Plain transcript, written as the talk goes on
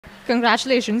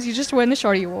Congratulations, you just won the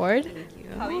Shorty Award.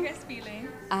 How are you guys feeling?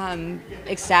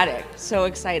 Ecstatic, so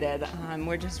excited.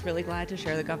 We're just really glad to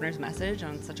share the governor's message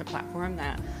on such a platform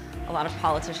that a lot of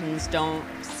politicians don't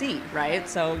see, right?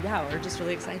 So yeah, we're just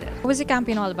really excited. What was the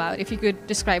campaign all about, if you could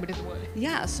describe it in a word?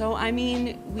 Yeah, so I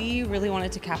mean, we really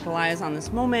wanted to capitalize on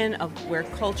this moment of where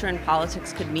culture and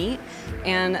politics could meet,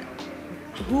 and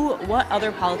what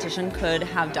other politician could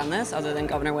have done this other than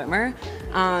Governor Whitmer?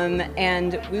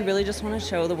 And we really just want to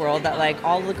show the world that, like,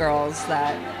 all the girls,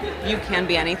 that you can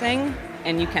be anything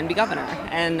and you can be governor.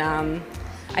 And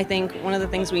I think one of the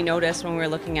things we noticed when we were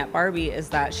looking at Barbie is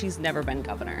that she's never been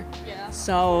governor. Yeah.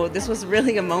 So this was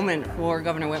really a moment for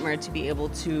Governor Whitmer to be able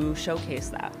to showcase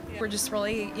that. We're just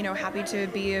really, happy to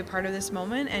be a part of this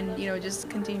moment and, just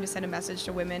continue to send a message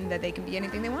to women that they can be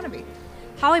anything they want to be.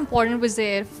 How important was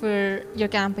it for your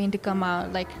campaign to come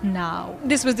out now?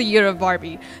 This was the year of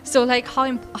Barbie. So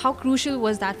how crucial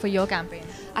was that for your campaign?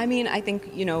 I mean, I think,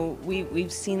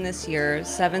 we've seen this year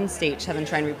 7 states have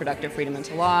enshrined reproductive freedom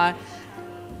into law.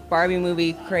 Barbie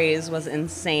movie craze was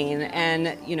insane.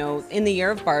 And, in the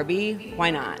year of Barbie,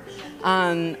 why not?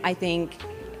 I think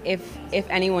if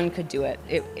anyone could do it,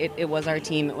 it was our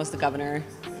team, it was the governor.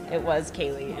 It was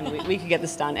Kaylee, and we could get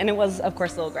this done. And it was, of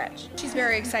course, little Gretchen. She's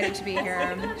very excited to be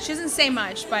here. She doesn't say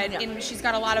much, but she's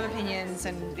got a lot of opinions,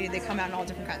 and they come out in all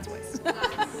different kinds of ways.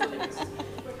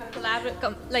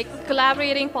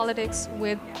 Collaborating politics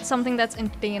with something that's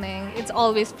entertaining, it's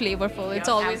always flavorful. It's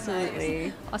always absolutely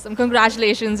nice. Awesome.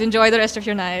 Congratulations. Enjoy the rest of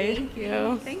your night. Thank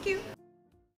you. Thank you.